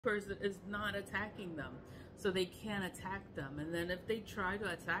person is not attacking them, so they can't attack them. And then if they try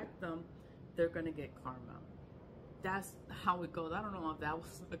to attack them, they're gonna get karma. That's how it goes. I don't know if that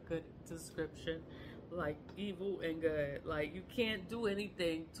was a good description. Like evil and good, like you can't do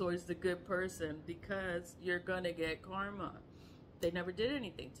anything towards the good person because you're gonna get karma. They never did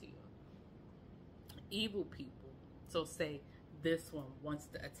anything to you. Evil people, so say this one wants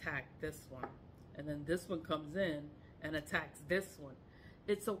to attack this one, and then this one comes in and attacks this one.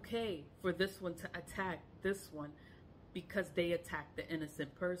 It's okay for this one to attack this one because they attacked the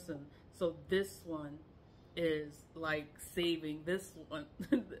innocent person. So this one is like saving this one.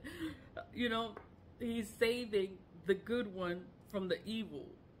 You know, he's saving the good one from the evil.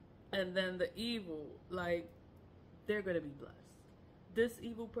 And then the evil, like, they're going to be blessed. This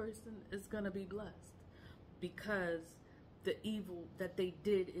evil person is going to be blessed because the evil that they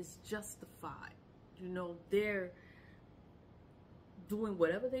did is justified. You know, they're doing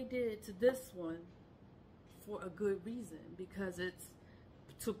whatever they did to this one for a good reason, because it's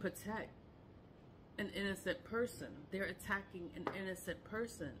to protect an innocent person. They're attacking an innocent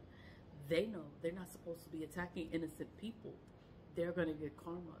person. They know they're not supposed to be attacking innocent people. They're going to get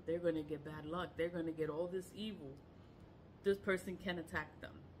karma. They're going to get bad luck. They're going to get all this evil. This person can attack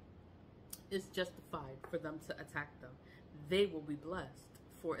them. It's justified for them to attack them. They will be blessed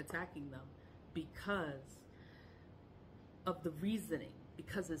for attacking them because of the reasoning,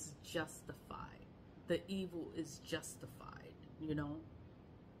 because it's justified. The evil is justified, you know?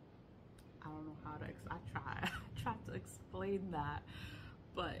 I don't know how to, I try to explain that,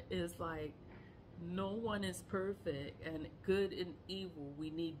 but it's like, no one is perfect, and good and evil,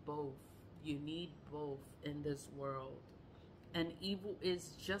 we need both. You need both in this world. And evil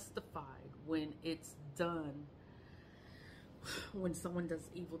is justified when it's done. When someone does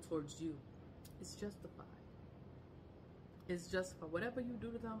evil towards you, it's justified. It's justified. Whatever you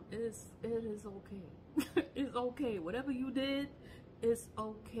do to them, it is okay. It's okay. Whatever you did, it's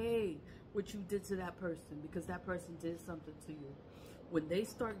okay what you did to that person, because that person did something to you. When they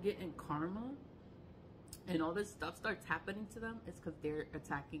start getting karma and all this stuff starts happening to them, it's because they're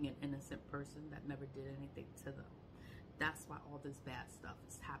attacking an innocent person that never did anything to them. That's why all this bad stuff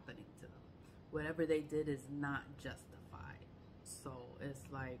is happening to them. Whatever they did is not justified. So it's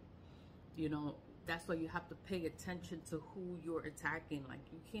like, you know, that's why you have to pay attention to who you're attacking. Like,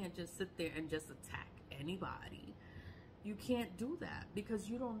 you can't just sit there and just attack anybody. You can't do that because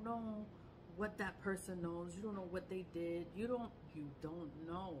you don't know what that person knows. You don't know what they did. You don't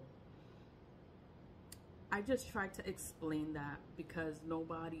know. I just tried to explain that because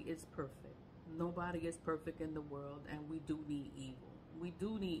nobody is perfect. Nobody is perfect in the world, and we do need evil. We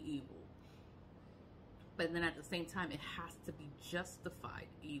do need evil. But then at the same time, it has to be justified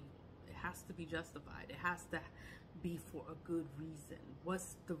evil. It has to be justified. It has to be for a good reason.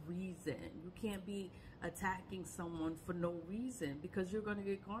 What's the reason? You can't be attacking someone for no reason, because you're going to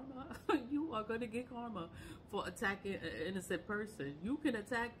get karma. You are going to get karma for attacking an innocent person. You can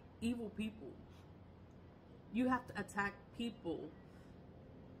attack evil people. You have to attack people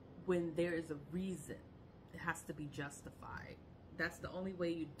when there is a reason. It has to be justified. That's the only way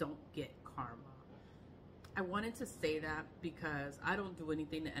you don't get karma. I wanted to say that because I don't do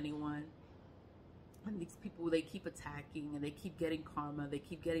anything to anyone, and these people, they keep attacking and they keep getting karma, they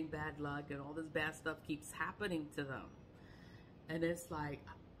keep getting bad luck, and all this bad stuff keeps happening to them. And it's like,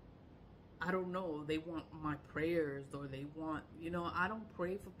 I don't know, they want my prayers, or they want, you know, I don't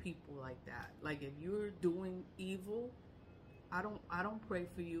pray for people like that. Like, if you're doing evil, I don't pray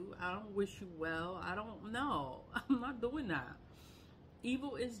for you. I don't wish you well. I don't know. I'm not doing that.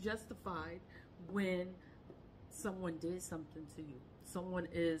 Evil is justified when someone did something to you. Someone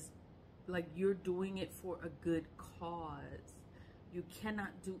is, like, you're doing it for a good cause. You cannot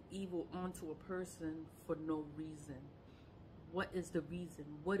do evil onto a person for no reason. What is the reason?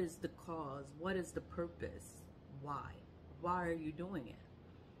 What is the cause? What is the purpose? Why? Why are you doing it?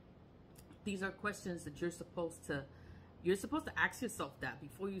 These are questions that you're supposed to ask yourself that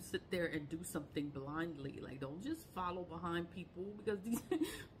before you sit there and do something blindly. Like, don't just follow behind people, because these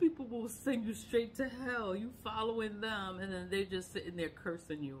people will send you straight to hell. You following them, and then they're just sitting there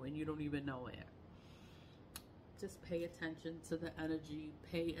cursing you, and you don't even know it. Just pay attention to the energy.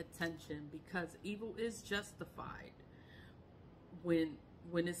 Pay attention, because evil is justified when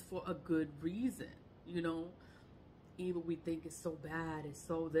it's for a good reason. You know, evil, we think is so bad, it's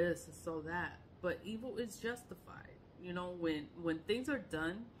so this, it's so that, but evil is justified. You know, when things are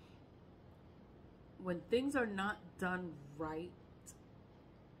done, when things are not done right,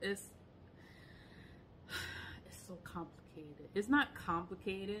 it's so complicated. It's not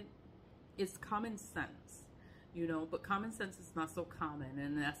complicated. It's common sense. you know, but common sense is not so common,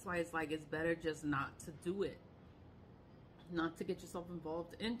 and that's why it's like it's better just not to do it, not to get yourself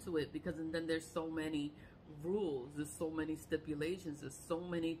involved into it, because and then there's so many rules, there's so many stipulations, there's so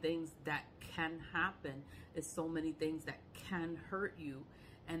many things that can happen, there's so many things that can hurt you.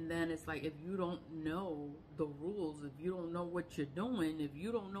 And then it's like, if you don't know the rules, if you don't know what you're doing, if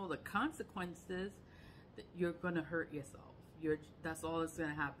you don't know the consequences, you're gonna hurt yourself. That's all that's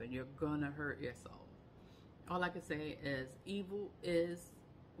gonna happen. You're gonna hurt yourself. All I can say is evil is,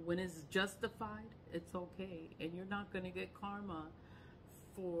 when it's justified, it's okay, and you're not gonna get karma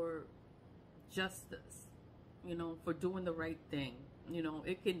for justice, you know, for doing the right thing. You know,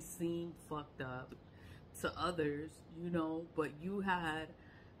 it can seem fucked up to others, you know, but you had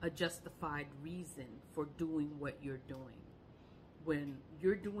a justified reason for doing what you're doing. When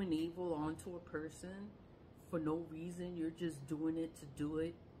you're doing evil onto a person for no reason, you're just doing it to do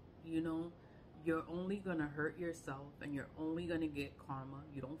it, you know, you're only gonna hurt yourself, and you're only gonna get karma.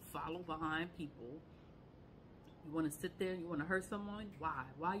 You don't follow behind people. You want to sit there, you want to hurt someone?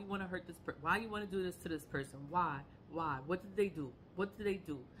 Why you want to hurt this person? Why you want to do this to this person? Why? What did they do? What did they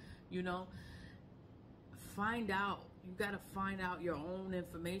do? You know, find out. You got to find out your own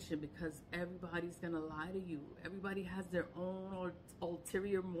information, because everybody's going to lie to you. Everybody has their own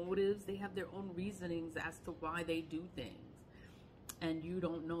ulterior motives. They have their own reasonings as to why they do things. And you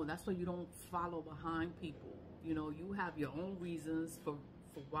don't know. That's why you don't follow behind people. You know, you have your own reasons for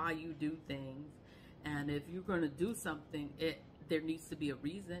why you do things. And if you're going to do something, there needs to be a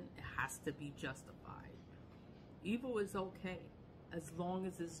reason. It has to be justified. Evil is okay as long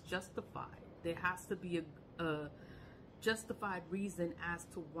as it's justified. There has to be a justified reason as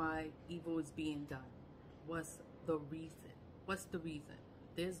to why evil is being done. What's the reason? What's the reason?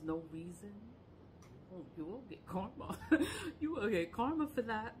 There's no reason. Oh, you won't get karma. You will get karma for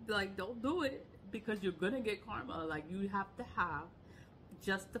that. Like, don't do it, because you're going to get karma. Like, you have to have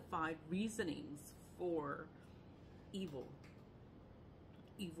justified reasonings for evil.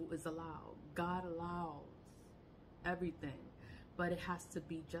 Evil is allowed. God allows everything, but it has to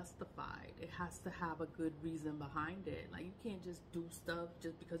be justified. It has to have a good reason behind it. Like, you can't just do stuff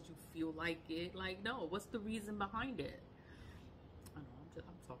just because you feel like it. Like, no, what's the reason behind it? I know,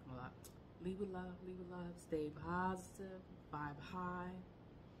 I'm talking a lot. Leave with love, stay positive, vibe high.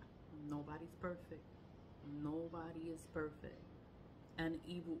 Nobody's perfect. Nobody is perfect. And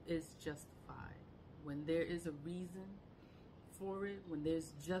evil is justified. When there is a reason for it, when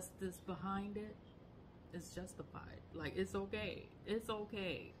there's justice behind it, it's justified. Like, it's okay. It's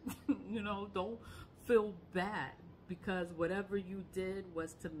okay. You know, don't feel bad, because whatever you did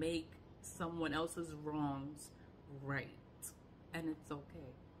was to make someone else's wrongs right. And it's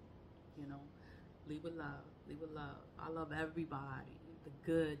okay. You know, leave with love. Leave with love. I love everybody. The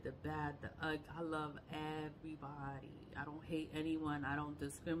good, the bad, the ugly. I love everybody. I don't hate anyone. I don't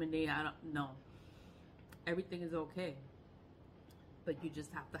discriminate. No. Everything is okay. But you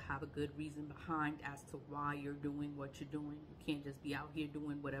just have to have a good reason behind as to why you're doing what you're doing. You can't just be out here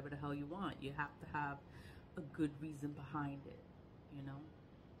doing whatever the hell you want. You have to have a good reason behind it, you know?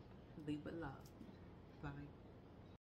 Leave with love. Bye.